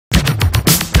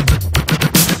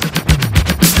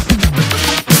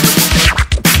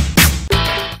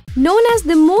As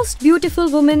the most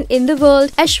beautiful woman in the world,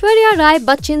 Aishwarya Rai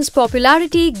Bachchan's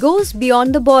popularity goes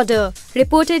beyond the border.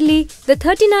 Reportedly, the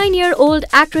 39-year-old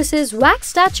actress's wax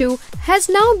statue has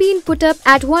now been put up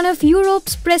at one of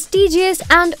Europe's prestigious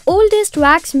and oldest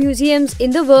wax museums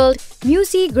in the world,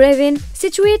 Musée Grévin,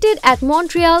 situated at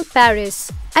Montreal,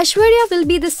 Paris. Aishwarya will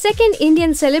be the second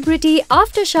Indian celebrity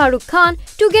after Shah Rukh Khan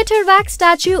to get her wax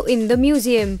statue in the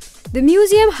museum. The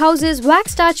museum houses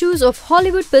wax statues of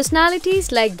Hollywood personalities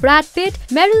like Brad Pitt,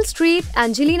 Meryl Streep,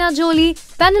 Angelina Jolie,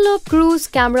 Penelope Cruz,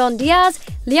 Cameron Diaz,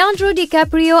 Leonardo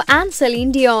DiCaprio and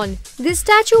Celine Dion. This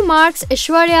statue marks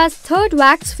Aishwarya's third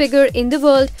wax figure in the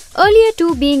world, earlier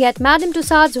two being at Madame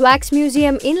Tussauds Wax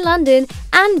Museum in London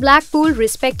and Blackpool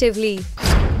respectively.